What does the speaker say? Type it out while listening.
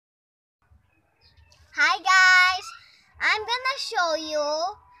Hi guys! I'm gonna show you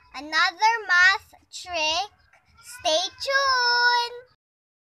another math trick. Stay tuned!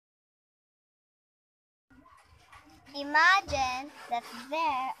 Imagine that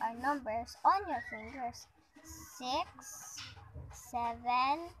there are numbers on your fingers. 6,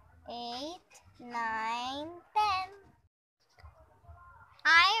 7, 8, 9, 10.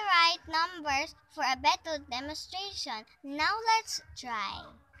 I write numbers for a better demonstration. Now let's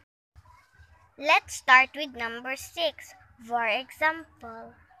try. Let's start with number 6. For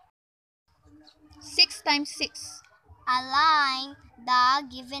example, 6 times 6. align the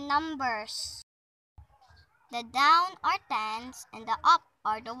given numbers. The down are tens and the up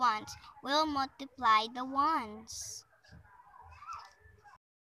are the ones. We'll multiply the ones.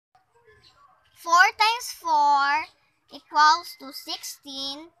 4 times 4 equals to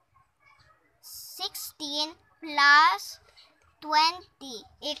 16. 16 plus 20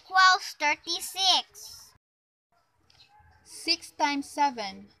 equals 36. 6 times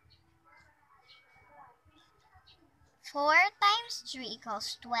 7. 4 times 3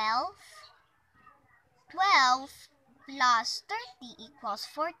 equals 12. 12 plus 30 equals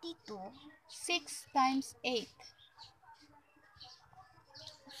 42. 6 times 8.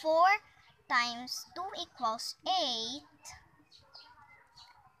 4 times 2 equals 8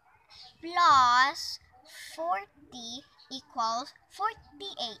 plus 40 equals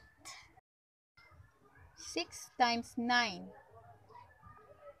 48. 6 times 9.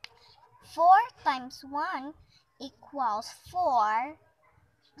 4 times 1 equals 4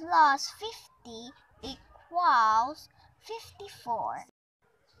 plus 50 equals 54.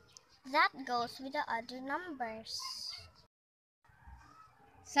 That goes with the other numbers.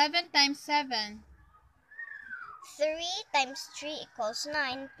 7 times 7. 3 times 3 equals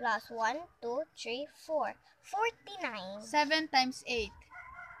 9 plus 1, 2, 3, 4. 49. 7 times 8.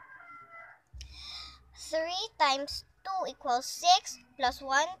 3 times 2 equals 6 plus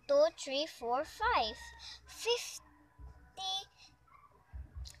 1, 2, 3, 4, 5.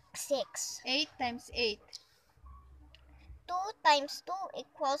 56. 8 times 8. 2 times 2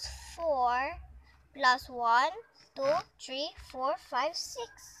 equals 4 plus 1, 2, 3, 4, 5,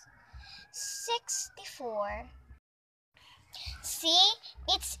 6. 64. See,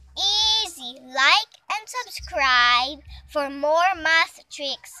 it's easy. Like and subscribe for more math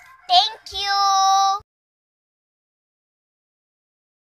tricks. Thank you.